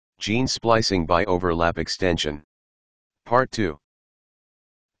Gene splicing by overlap extension. Part 2.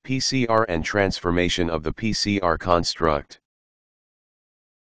 PCR and transformation of the PCR construct.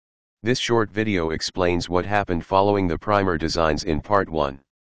 This short video explains what happened following the primer designs in Part 1.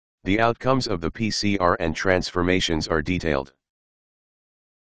 The outcomes of the PCR and transformations are detailed.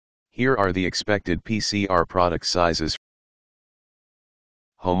 Here are the expected PCR product sizes.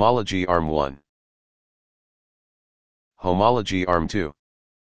 Homology arm 1. Homology arm 2.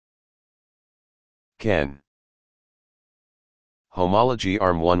 Can. Homology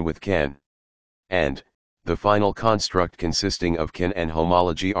arm 1 with can. And, the final construct consisting of can and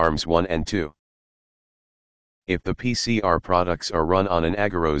homology arms 1 and 2. If the PCR products are run on an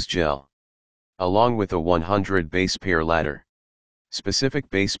agarose gel, along with a 100 base pair ladder, specific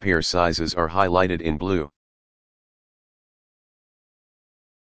base pair sizes are highlighted in blue.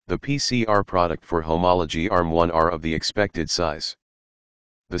 The PCR product for homology arm 1 are of the expected size.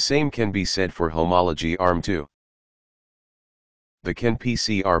 The same can be said for homology arm 2. The can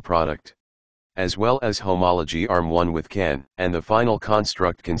PCR product, as well as homology arm 1 with can, and the final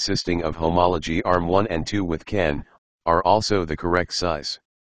construct consisting of homology arm 1 and 2 with can, are also the correct size.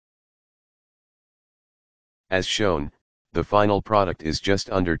 As shown, the final product is just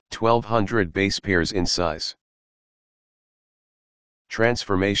under 1200 base pairs in size.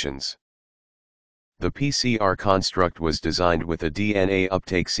 Transformations. The PCR construct was designed with a DNA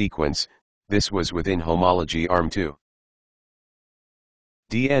uptake sequence. This was within homology arm 2.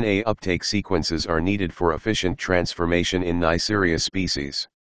 DNA uptake sequences are needed for efficient transformation in Neisseria species.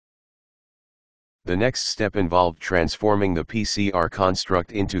 The next step involved transforming the PCR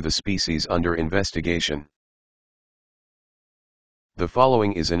construct into the species under investigation. The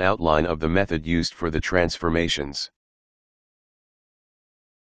following is an outline of the method used for the transformations.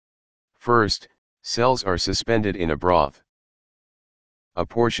 First, cells are suspended in a broth. A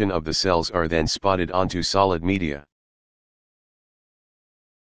portion of the cells are then spotted onto solid media.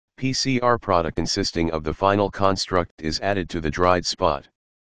 PCR product consisting of the final construct is added to the dried spot.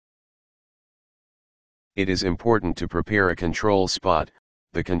 It is important to prepare a control spot.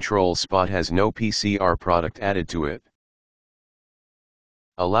 The control spot has no PCR product added to it.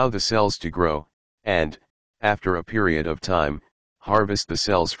 Allow the cells to grow, and, after a period of time, harvest the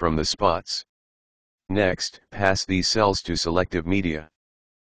cells from the spots. Next, pass these cells to selective media.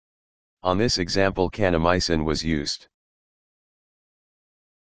 On this example, kanamycin was used.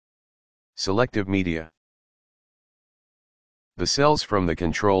 Selective media. The cells from the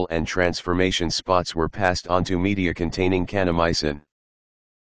control and transformation spots were passed onto media containing kanamycin.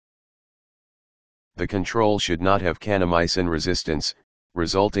 The control should not have kanamycin resistance,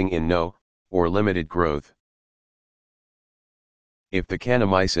 resulting in no, or limited growth. If the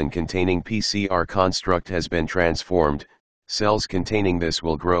kanamycin containing PCR construct has been transformed, cells containing this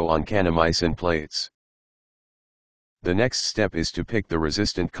will grow on kanamycin plates. The next step is to pick the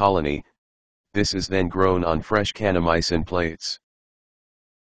resistant colony. This is then grown on fresh kanamycin plates.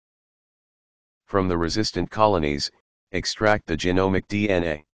 From the resistant colonies, extract the genomic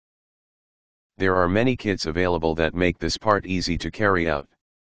DNA. There are many kits available that make this part easy to carry out.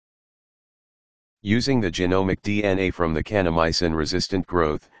 Using the genomic DNA from the kanamycin-resistant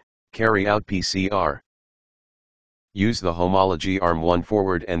growth, carry out PCR. Use the homology arm 1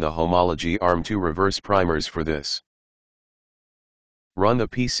 forward and the homology arm 2 reverse primers for this. Run the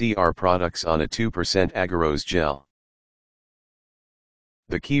PCR products on a 2% agarose gel.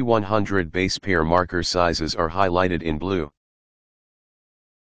 The key 100 base pair marker sizes are highlighted in blue.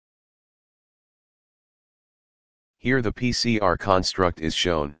 Here the PCR construct is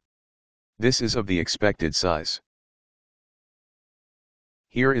shown. This is of the expected size.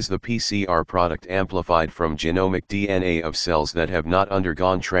 Here is the PCR product amplified from genomic DNA of cells that have not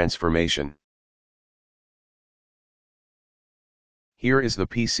undergone transformation. Here is the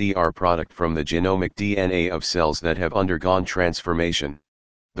PCR product from the genomic DNA of cells that have undergone transformation.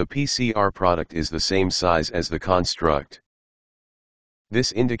 The PCR product is the same size as the construct.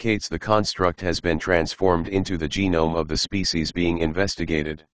 This indicates the construct has been transformed into the genome of the species being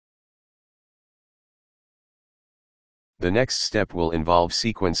investigated. The next step will involve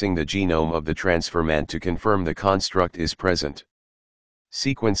sequencing the genome of the transformant to confirm the construct is present.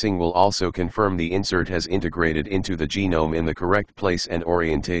 Sequencing will also confirm the insert has integrated into the genome in the correct place and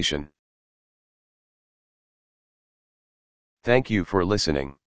orientation. Thank you for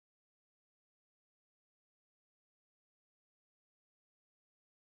listening.